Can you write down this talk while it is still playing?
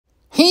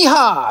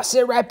Hee-haw!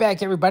 Sit right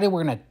back, everybody.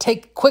 We're going to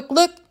take a quick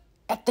look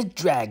at the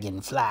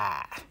Dragonfly.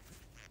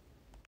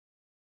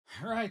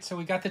 All right, so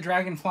we got the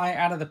Dragonfly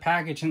out of the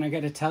package, and I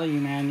got to tell you,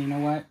 man, you know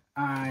what?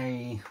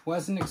 I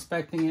wasn't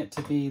expecting it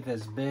to be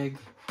this big.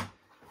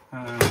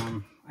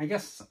 I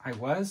guess I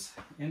was,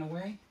 in a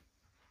way,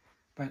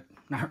 but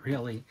not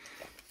really.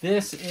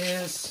 This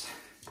is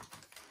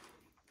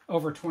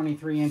over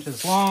 23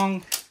 inches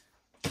long,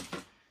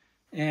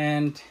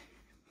 and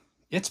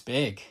it's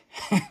big.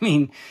 I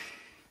mean,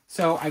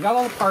 so I got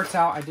all the parts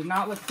out. I did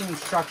not look at the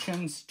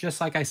instructions,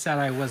 just like I said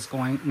I was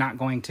not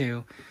going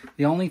to.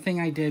 The only thing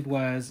I did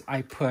was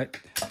I put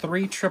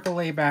 3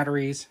 AAA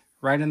batteries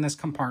right in this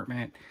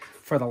compartment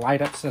for the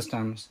light up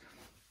systems.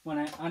 When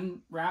I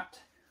unwrapped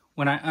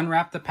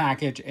the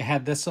package, it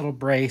had this little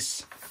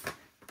brace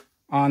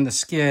on the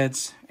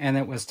skids, and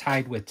it was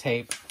tied with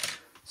tape.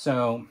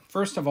 So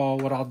first of all,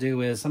 what I'll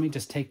do is, let me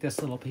just take this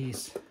little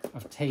piece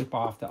of tape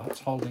off that's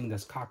holding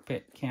this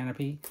cockpit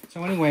canopy.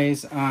 So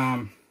anyways,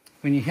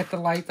 when you hit the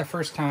light the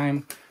first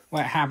time,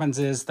 what happens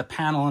is the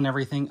panel and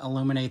everything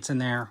illuminates in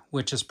there,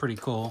 which is pretty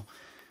cool.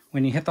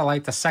 When you hit the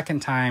light the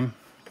second time,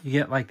 you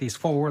get like these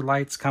forward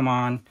lights come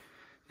on.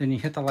 Then you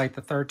hit the light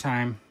the third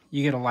time,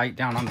 you get a light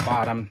down on the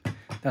bottom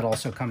that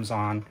also comes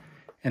on.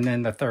 And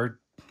then the third,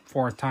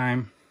 fourth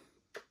time,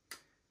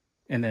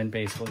 and then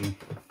basically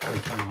they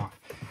turn off.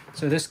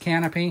 So this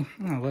canopy,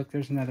 oh look,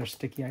 there's another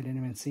sticky, I didn't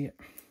even see it.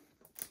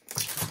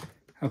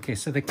 Okay,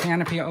 so the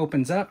canopy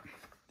opens up.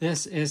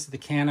 This is the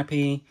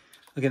canopy.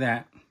 Look at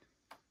that.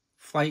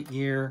 Flight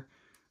gear,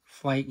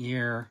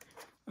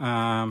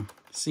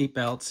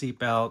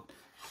 seatbelt.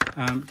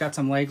 Got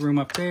some leg room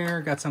up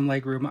there, got some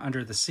leg room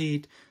under the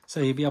seat. So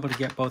you'll be able to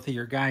get both of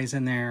your guys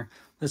in there.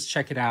 Let's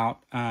check it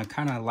out.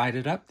 Kind of light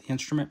it up. The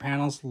instrument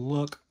panels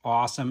look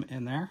awesome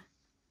in there.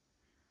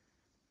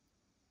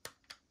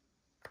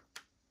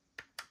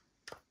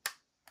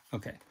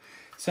 Okay,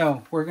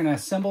 so we're gonna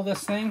assemble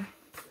this thing.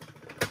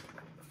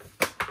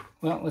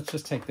 Well, let's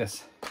just take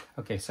this.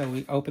 Okay, so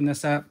we open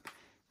this up.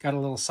 Got a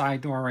little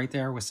side door right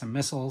there with some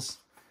missiles.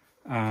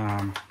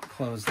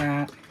 Close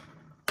that.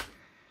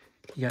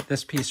 You got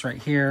this piece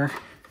right here.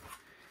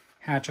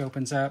 Hatch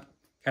opens up.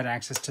 Got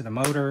access to the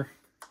motor.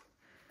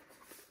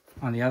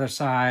 On the other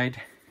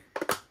side,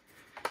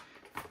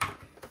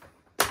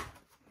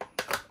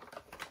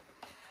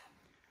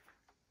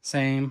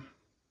 same.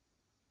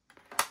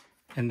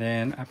 And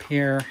then up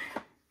here,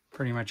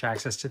 pretty much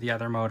access to the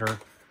other motor.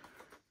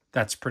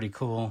 That's pretty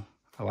cool.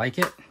 I like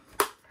it.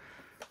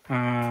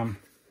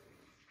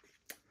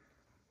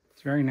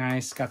 It's very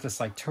nice. Got this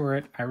like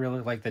turret. I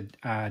really like the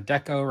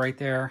deco right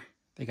there.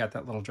 They got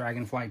that little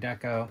Dragonfly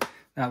deco.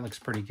 That looks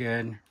pretty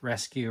good.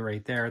 Rescue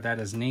right there. That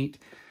is neat.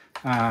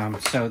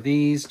 So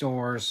these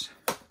doors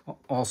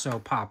also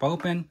pop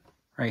open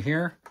right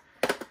here.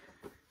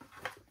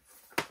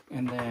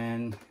 And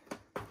then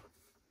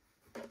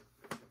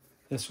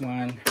this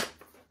one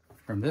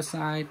from this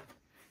side,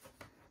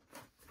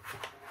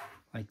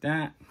 like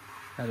that.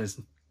 That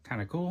is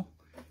kind of cool.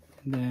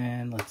 And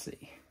then let's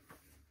see.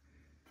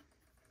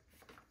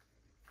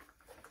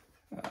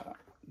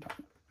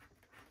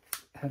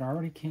 It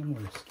already came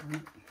loose, darn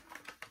it.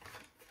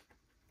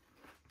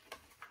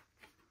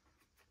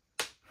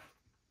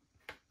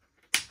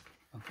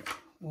 Okay.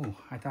 Oh,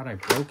 I thought I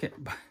broke it.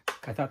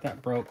 I thought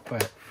that broke,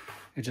 but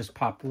it just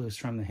popped loose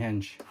from the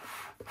hinge.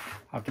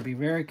 I'll have to be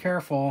very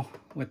careful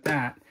with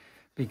that,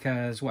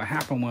 because what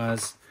happened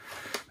was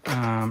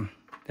that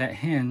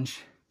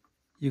hinge,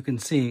 you can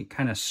see,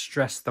 kind of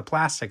stressed the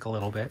plastic a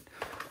little bit.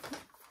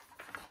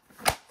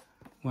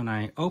 When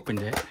I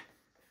opened it,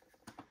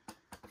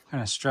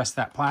 kind of stressed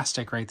that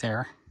plastic right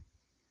there.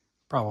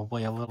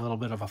 Probably a little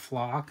bit of a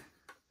flaw,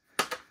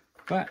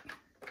 but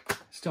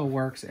still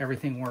works.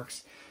 Everything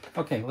works.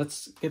 Okay,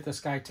 let's get this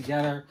guy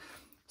together.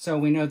 So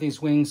we know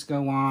these wings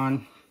go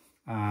on.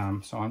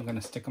 So I'm going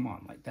to stick them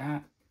on like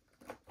that.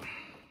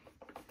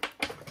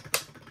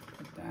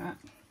 Like that.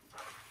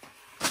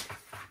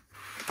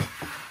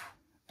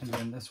 And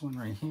then this one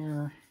right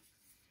here.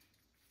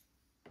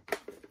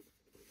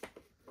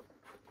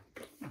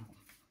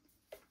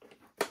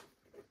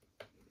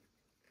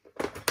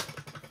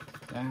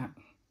 That.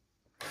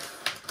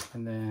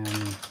 And then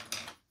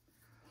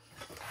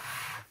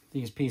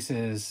these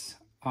pieces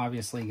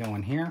obviously go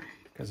in here,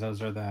 because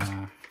those are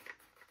the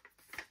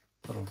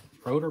little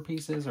rotor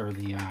pieces, or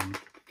the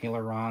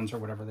ailerons, or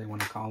whatever they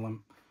want to call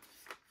them.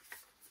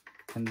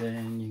 And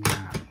then you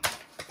got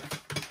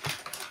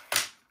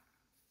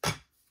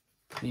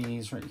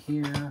these right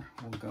here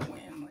will go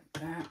in like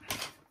that.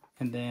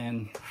 And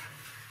then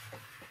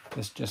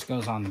this just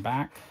goes on the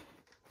back,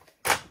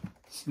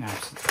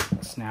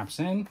 snaps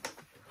in.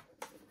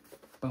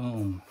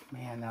 Boom.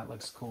 Man, that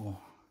looks cool.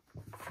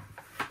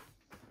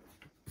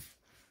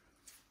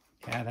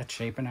 Yeah, that's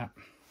shaping up.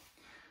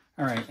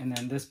 All right, and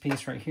then this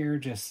piece right here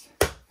just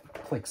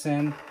clicks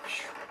in like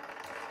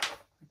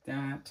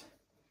that.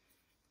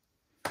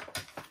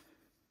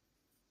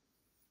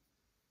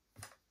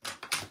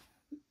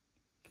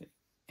 Okay,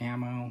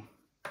 ammo.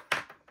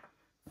 All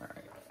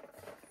right.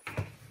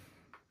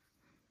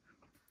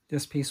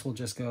 This piece will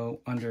just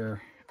go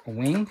under a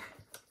wing.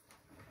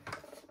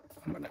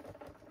 I'm gonna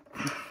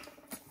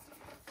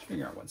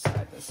figure out what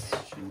side this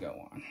should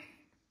go on.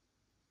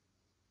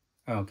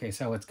 Okay,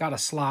 so it's got a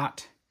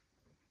slot.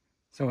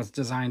 So it's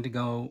designed to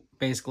go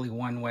basically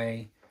one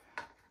way.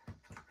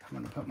 I'm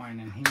gonna put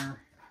mine in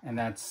here, and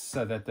that's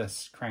so that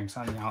this cranks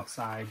on the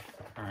outside.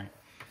 All right,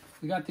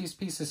 we got these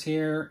pieces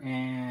here,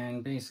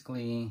 and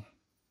basically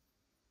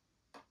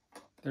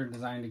they're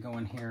designed to go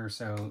in here,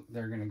 so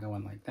they're gonna go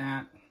in like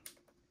that.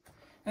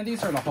 And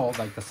these are to hold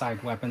like the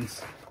side weapons,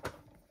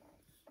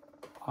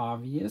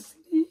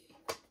 obviously.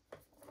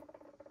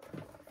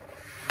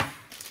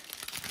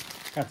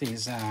 Got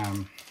these,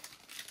 kind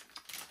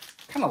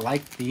of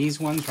like these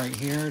ones right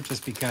here,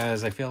 just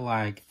because I feel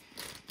like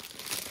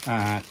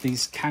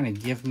these kind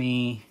of give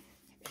me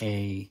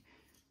a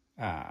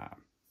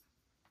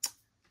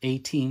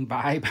A-Team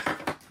vibe.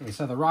 Okay,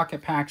 so the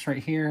rocket packs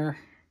right here.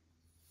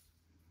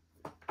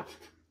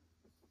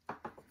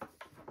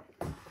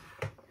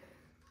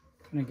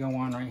 Gonna go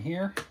on right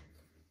here.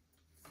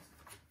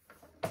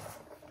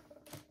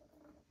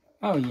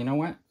 Oh, you know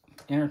what?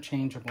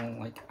 Interchangeable.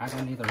 Like, I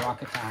don't need the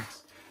rocket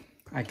packs.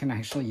 I can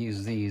actually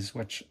use these,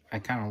 which I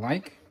kind of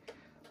like.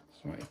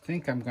 So I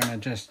think I'm gonna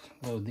just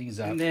load these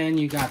up. And then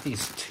you got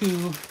these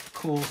two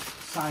cool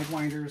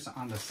sidewinders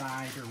on the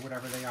side, or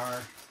whatever they are.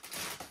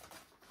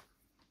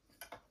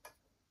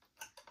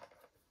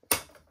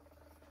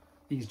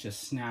 These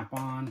just snap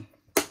on.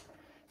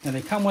 Now they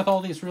come with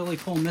all these really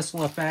cool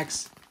missile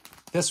effects.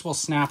 This will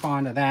snap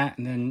onto that,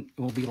 and then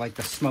it will be like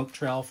the smoke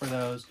trail for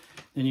those.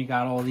 Then you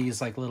got all these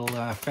like little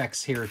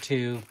effects here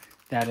too.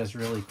 That is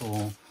really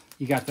cool.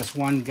 You got this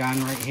one gun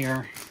right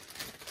here.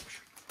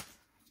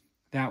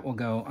 That will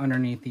go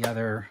underneath the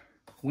other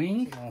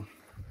wing.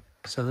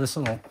 So this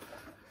little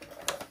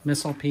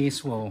missile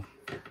piece will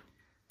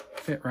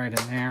fit right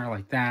in there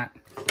like that.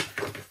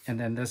 And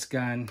then this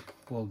gun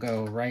will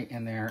go right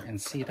in there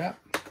and seat up.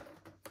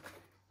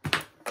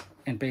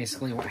 And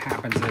basically what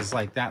happens is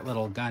like that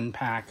little gun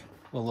pack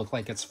will look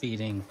like it's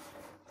feeding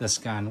this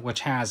gun, which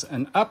has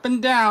an up and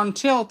down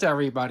tilt,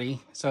 everybody.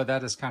 So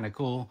that is kind of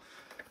cool.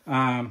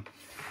 Don't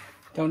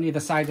need the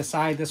side to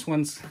side. This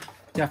one's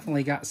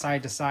definitely got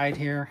side to side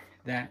here.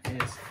 That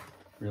is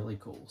really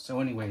cool.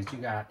 So anyways, you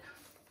got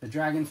the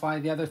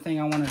Dragonfly. The other thing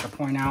I wanted to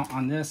point out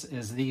on this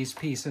is these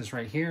pieces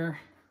right here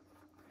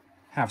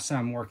have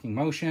some working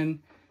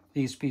motion.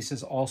 These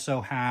pieces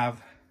also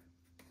have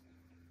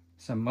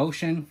some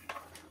motion.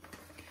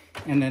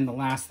 And then the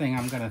last thing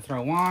I'm going to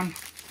throw on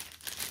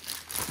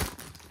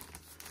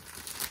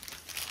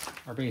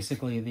are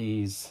basically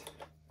these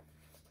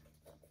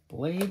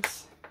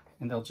blades,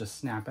 and they'll just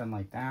snap in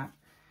like that.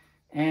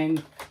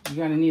 And you're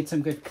going to need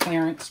some good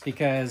clearance,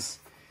 because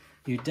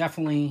you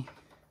definitely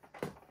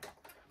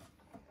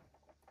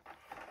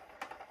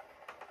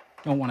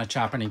don't want to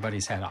chop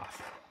anybody's head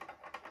off.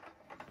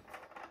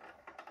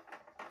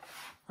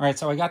 All right,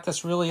 so I got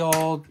this really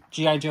old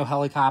G.I. Joe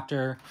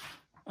helicopter.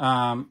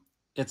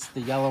 It's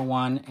the yellow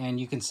one, and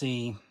you can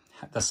see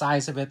the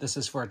size of it. This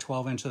is for a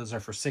 12 inch, those are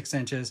for 6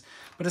 inches.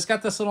 But it's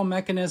got this little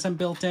mechanism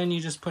built in. You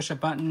just push a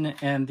button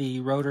and the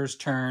rotors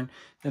turn.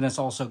 Then it's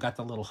also got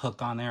the little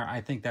hook on there.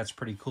 I think that's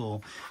pretty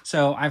cool.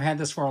 So I've had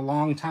this for a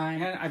long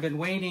time. I've been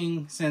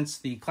waiting since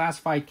the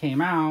Classified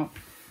came out,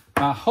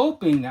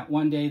 hoping that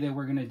one day they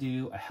were going to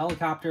do a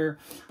helicopter.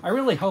 I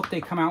really hope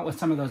they come out with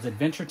some of those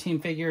Adventure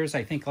Team figures.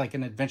 I think like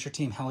an Adventure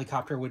Team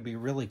helicopter would be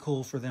really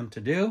cool for them to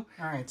do.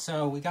 All right,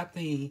 so we got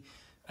the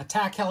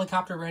attack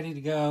helicopter ready to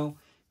go.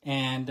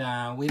 And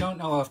we don't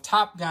know if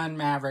Top Gun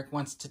Maverick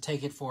wants to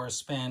take it for a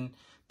spin,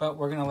 but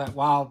we're going to let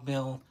Wild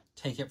Bill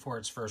take it for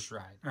its first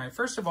ride. All right,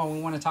 first of all, we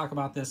want to talk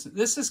about this.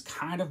 This is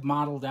kind of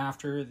modeled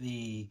after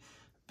the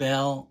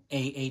Bell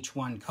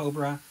AH-1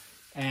 Cobra,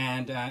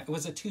 and it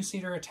was a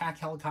two-seater attack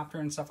helicopter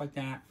and stuff like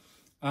that.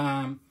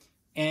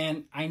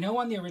 And I know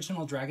on the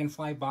original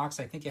Dragonfly box,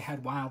 I think it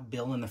had Wild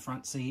Bill in the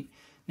front seat.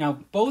 Now,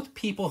 both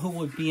people who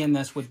would be in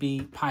this would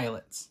be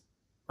pilots.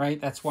 Right?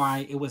 That's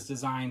why it was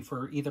designed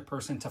for either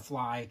person to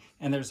fly,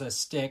 and there's a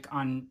stick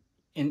in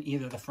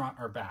either the front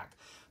or back.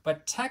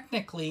 But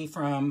technically,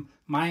 from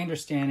my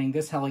understanding,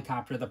 this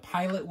helicopter, the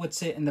pilot would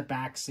sit in the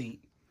back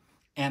seat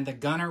and the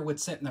gunner would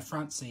sit in the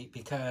front seat,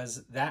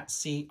 because that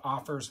seat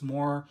offers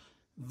more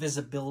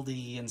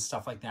visibility and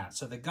stuff like that.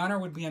 So the gunner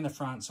would be in the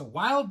front. So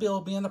Wild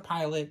Bill, being the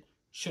pilot,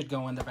 should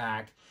go in the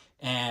back.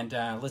 And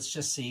let's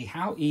just see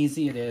how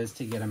easy it is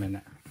to get him in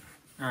there.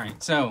 All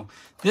right, so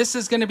this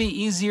is going to be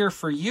easier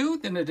for you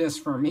than it is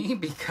for me,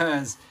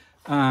 because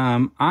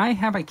I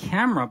have a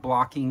camera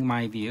blocking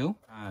my view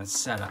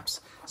setups.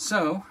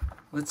 So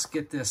let's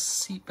get this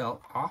seatbelt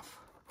off.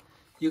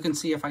 You can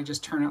see if I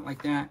just turn it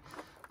like that,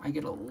 I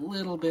get a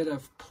little bit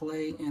of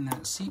play in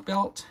that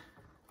seatbelt.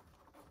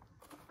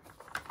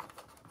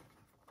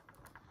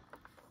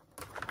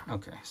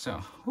 Okay,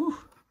 so, whew.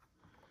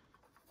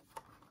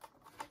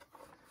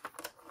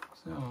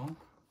 So,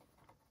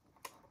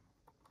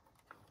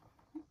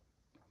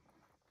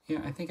 yeah,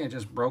 I think I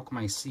just broke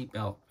my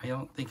seatbelt. I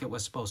don't think it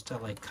was supposed to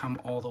like come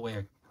all the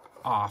way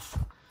off.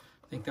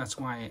 think that's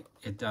why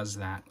it does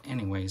that.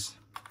 Anyways,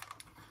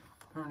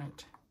 darn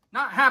it.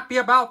 Not happy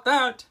about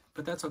that,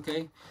 but that's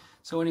okay.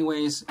 So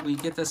anyways, we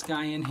get this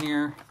guy in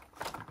here.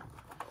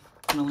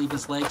 I'm gonna leave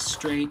his legs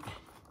straight.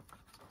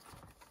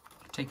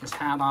 Take his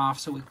hat off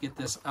so we get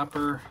this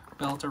upper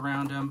belt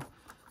around him.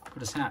 Put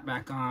his hat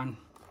back on.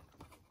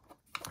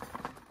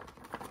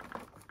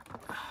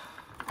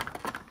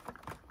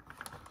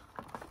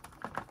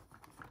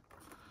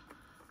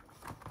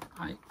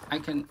 I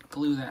can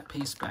glue that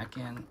piece back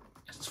in.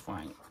 It's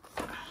fine.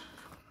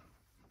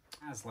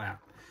 HasLab.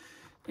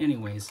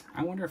 Anyways,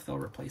 I wonder if they'll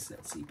replace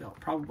that seatbelt.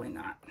 Probably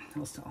not.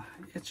 They'll still.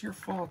 It's your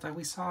fault.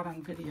 We saw it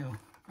on video.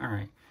 All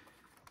right.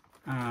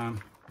 All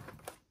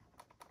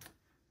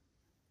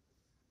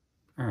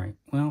right.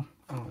 Well,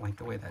 I don't like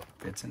the way that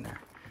fits in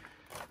there.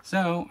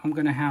 So I'm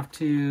gonna have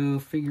to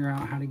figure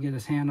out how to get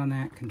his hand on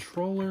that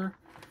controller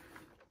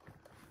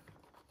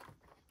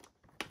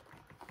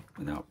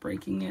without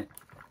breaking it.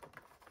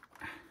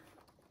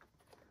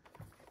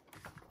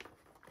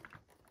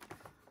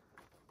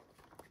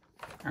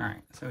 All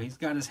right, so he's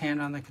got his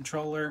hand on the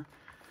controller.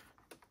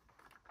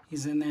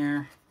 He's in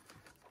there.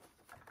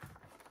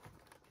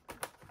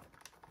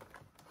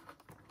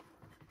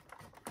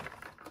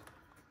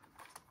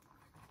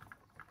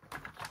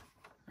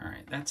 All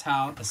right, that's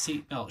how the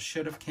seatbelt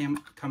should have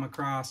come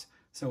across.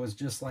 So it was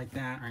just like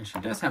that. All right, she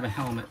does have a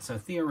helmet, so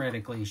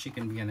theoretically she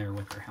can be in there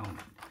with her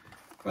helmet.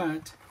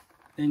 But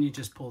then you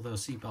just pull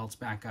those seatbelts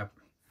back up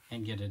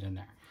and get it in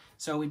there.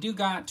 So we do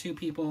got 2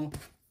 people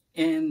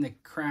in the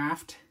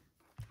craft.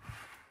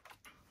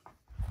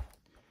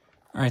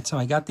 All right, so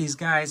I got these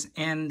guys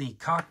in the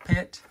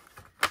cockpit.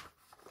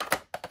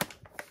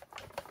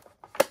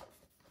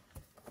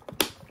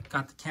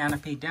 Got the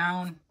canopy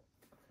down.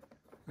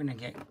 We're gonna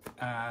get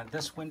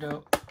this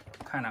window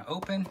kind of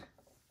open.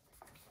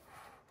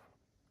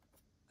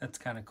 That's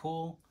kind of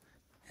cool.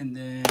 And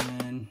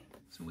then,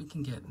 so we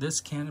can get this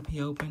canopy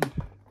open.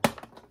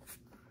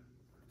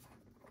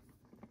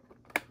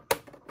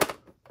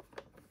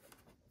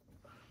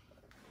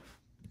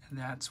 And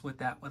that's what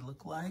that would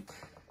look like.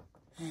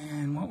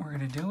 And what we're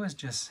gonna do is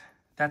just,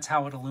 that's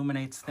how it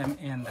illuminates them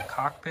in the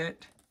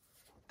cockpit.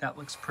 That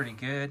looks pretty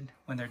good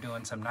when they're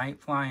doing some night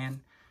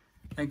flying.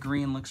 That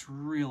green looks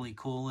really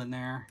cool in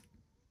there.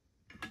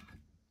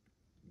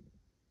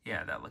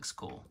 Yeah, that looks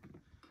cool.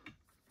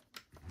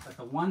 But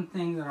the one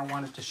thing that I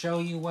wanted to show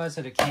you was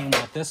that it came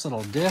with this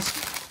little disc.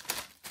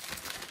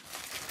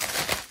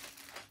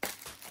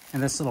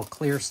 And this little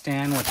clear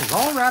stand, which is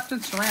all wrapped in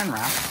saran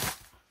wrap.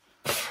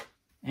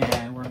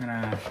 And we're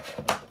gonna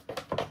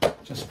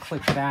just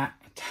click that.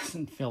 It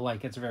doesn't feel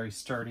like it's very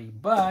sturdy,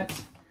 but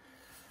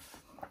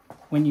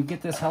when you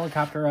get this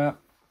helicopter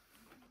up,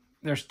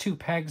 there's 2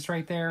 pegs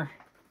right there.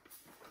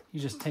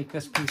 You just take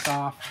this piece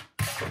off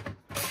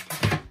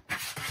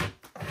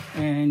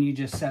and you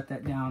just set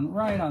that down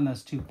right on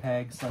those 2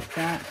 pegs like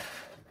that.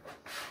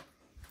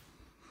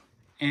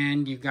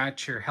 And you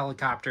got your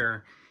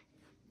helicopter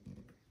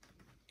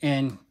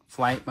in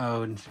flight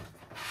mode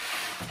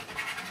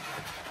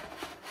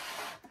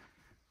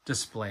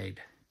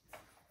displayed.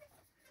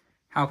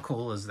 How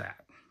cool is that?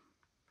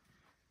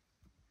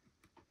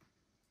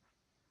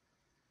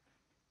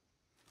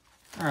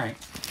 All right,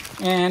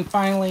 and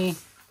finally,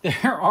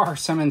 there are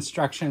some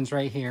instructions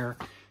right here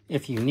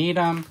if you need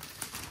them.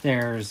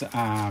 There's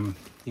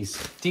these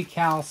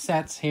decal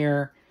sets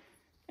here,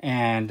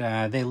 and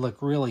they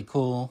look really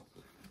cool.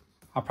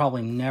 I'll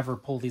probably never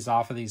pull these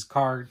off of these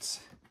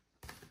cards.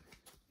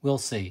 We'll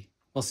see.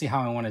 We'll see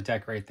how I want to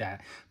decorate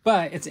that.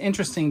 But it's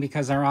interesting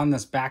because they're on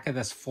this back of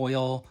this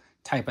foil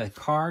type of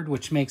card,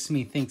 which makes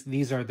me think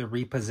these are the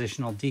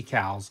repositional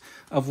decals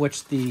of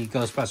which the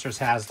Ghostbusters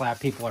HasLab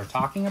people are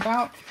talking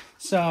about.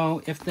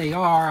 So if they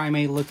are, I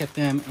may look at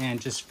them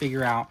and just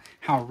figure out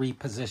how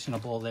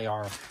repositionable they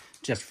are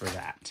just for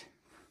that.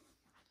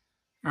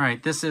 All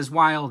right, this is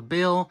Wild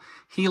Bill.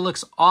 He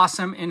looks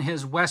awesome in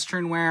his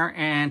Western wear,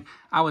 and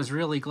I was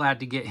really glad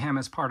to get him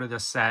as part of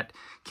this set.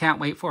 Can't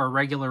wait for a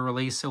regular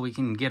release so we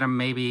can get him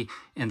maybe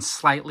in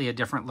slightly a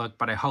different look,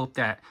 but I hope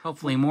that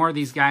hopefully more of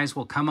these guys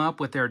will come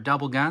up with their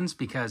double guns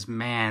because,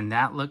 man,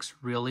 that looks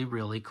really,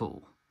 really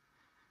cool.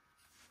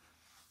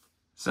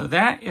 So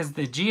that is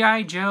the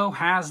GI Joe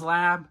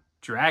HasLab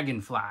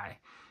Dragonfly.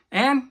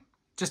 And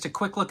just a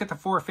quick look at the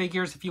 4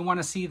 figures. If you want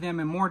to see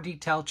them in more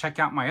detail, check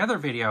out my other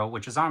video,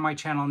 which is on my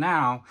channel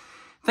now.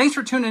 Thanks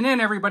for tuning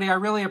in, everybody. I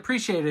really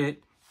appreciate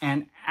it.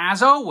 And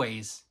as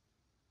always,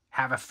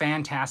 have a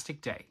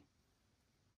fantastic day.